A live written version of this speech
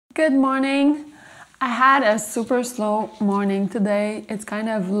Good morning. I had a super slow morning today. It's kind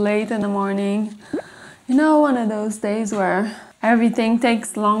of late in the morning. You know, one of those days where everything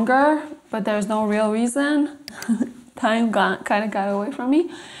takes longer, but there's no real reason. Time kind of got away from me,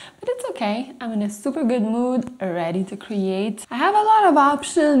 but it's okay. I'm in a super good mood, ready to create. I have a lot of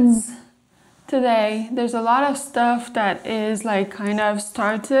options today. There's a lot of stuff that is like kind of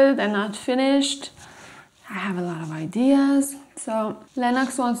started and not finished. I have a lot of ideas. So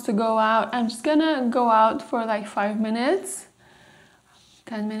Lennox wants to go out. I'm just gonna go out for like 5 minutes,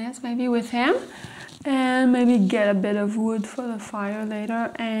 10 minutes maybe with him, and maybe get a bit of wood for the fire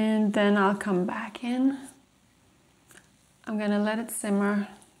later, and then I'll come back in. I'm gonna let it simmer,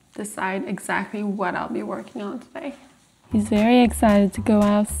 decide exactly what I'll be working on today. He's very excited to go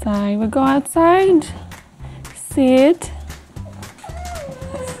outside. We'll go outside. See it?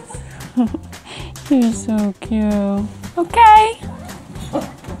 You're so cute. Okay.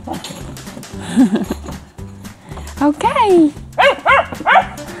 Okay.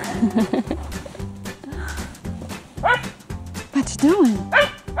 What you doing?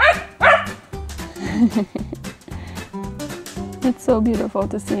 It's so beautiful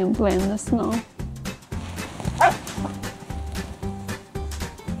to see him play in the snow.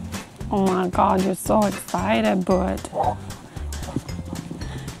 Oh my God, you're so excited, bud.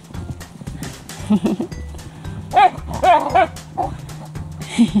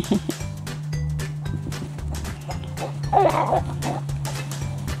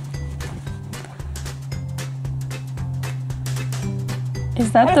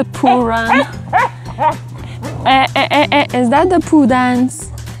 Is that the poo run? Is that the poo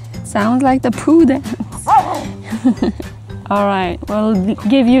dance? It sounds like the poo dance. All right, we'll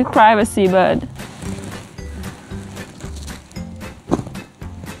give you privacy, bud.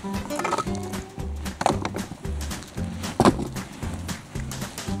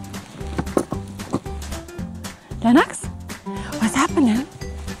 Lennox, what's happening?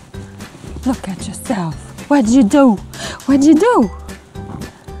 Look at yourself. What'd you do? What'd you do?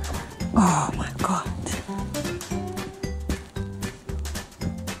 Oh my God.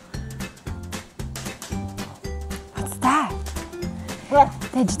 What's that?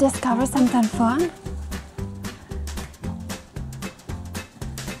 Did you discover something fun?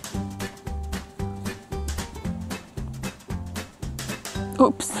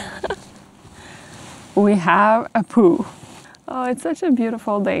 Oops. We have a poo. Oh, it's such a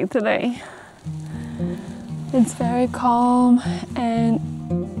beautiful day today. It's very calm and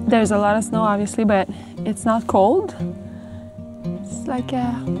there's a lot of snow obviously, but it's not cold. It's like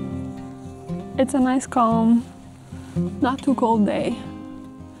it's a nice calm, not too cold day.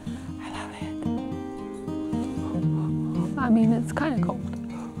 I love it. I mean, it's kind of cold.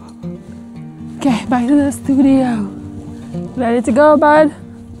 Okay, back to the studio. Ready to go, bud?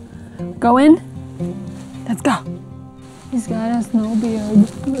 Go in? Let's go. He's got a snow beard.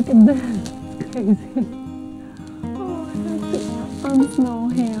 Look at that. Crazy. Oh, I have to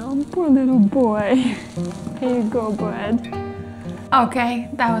unsnow him. Poor little boy. Here you go, bud. Okay,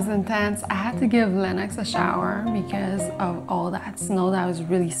 that was intense. I had to give Lennox a shower because of all that snow that was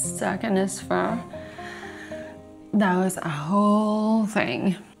really stuck in his fur. That was a whole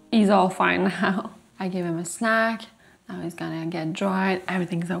thing. He's all fine now. I gave him a snack. Now he's gonna get dried.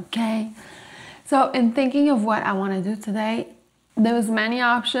 Everything's okay. So in thinking of what I want to do today, there was many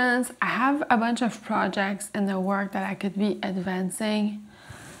options. I have a bunch of projects in the work that I could be advancing,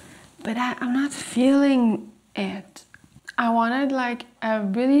 but I'm not feeling it. I wanted like a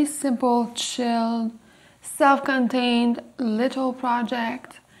really simple, chilled, self-contained little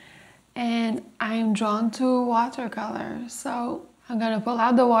project, and I'm drawn to watercolors. So I'm gonna pull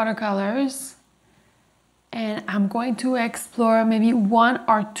out the watercolors and I'm going to explore maybe 1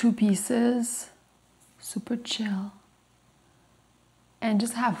 or 2 pieces. Super chill, and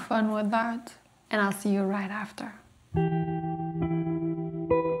just have fun with that, and I'll see you right after.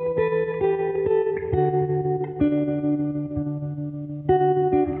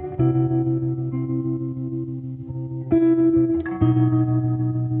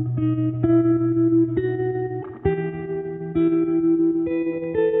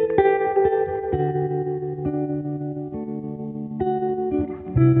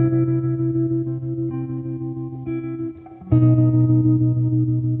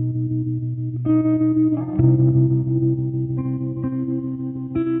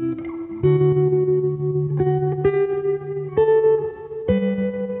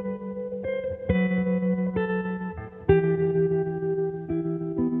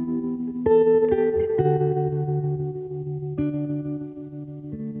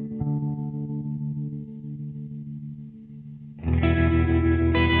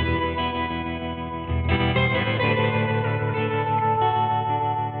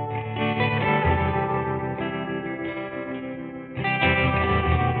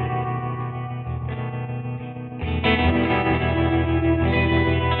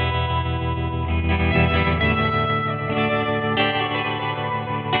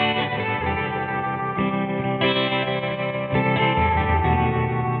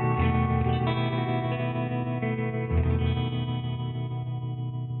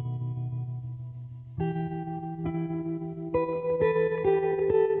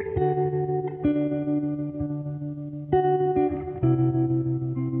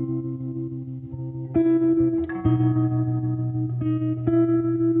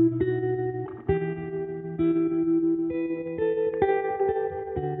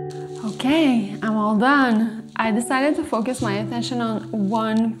 Okay, I'm all done. I decided to focus my attention on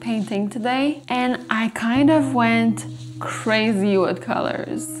one painting today, and I kind of went crazy with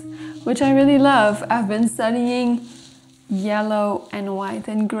colors, which I really love. I've been studying yellow and white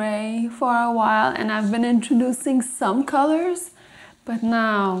and gray for a while, and I've been introducing some colors, but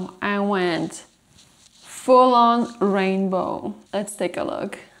now I went full on rainbow. Let's take a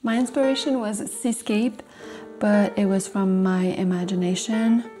look. My inspiration was Seascape, but it was from my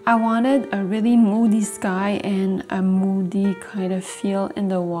imagination. I wanted a really moody sky and a moody kind of feel in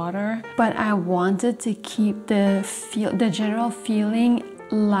the water, but I wanted to keep the general feeling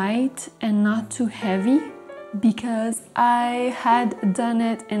light and not too heavy, because I had done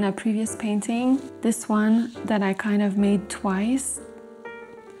it in a previous painting, this one that I kind of made twice.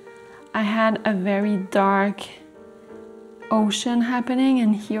 I had a very dark ocean happening,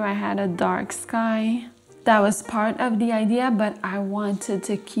 and here I had a dark sky. That was part of the idea, but I wanted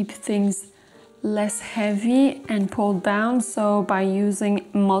to keep things less heavy and pulled down. So by using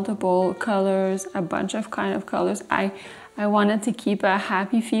multiple colors, a bunch of kind of colors, I wanted to keep a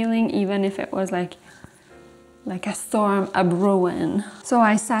happy feeling, even if it was like a storm, a brewing. So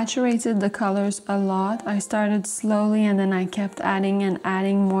I saturated the colors a lot. I started slowly and then I kept adding and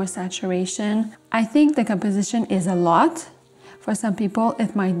adding more saturation. I think the composition is a lot. For some people,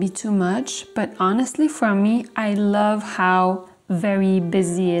 it might be too much, but honestly, for me, I love how very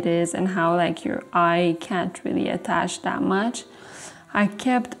busy it is and how like your eye can't really attach that much. I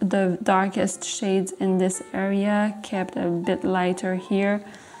kept the darkest shades in this area, kept a bit lighter here.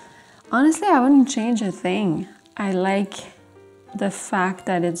 Honestly, I wouldn't change a thing. I like the fact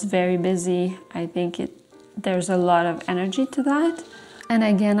that it's very busy. I think there's a lot of energy to that. And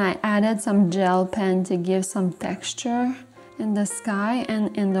again, I added some gel pen to give some texture in the sky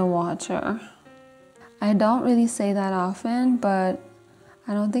and in the water. I don't really say that often, but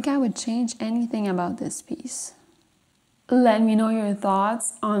I don't think I would change anything about this piece. Let me know your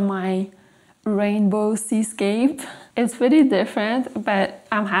thoughts on my rainbow seascape. It's pretty different, but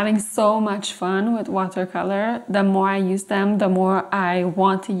I'm having so much fun with watercolor. The more I use them, the more I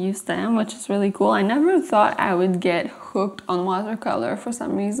want to use them, which is really cool. I never thought I would get hooked on watercolor for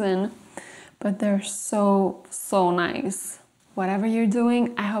some reason, but they're so nice. Whatever you're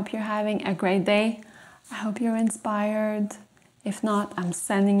doing, I hope you're having a great day. I hope you're inspired. If not, I'm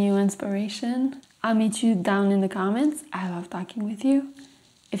sending you inspiration. I'll meet you down in the comments. I love talking with you.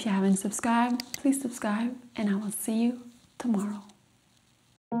 If you haven't subscribed, please subscribe, and I will see you tomorrow.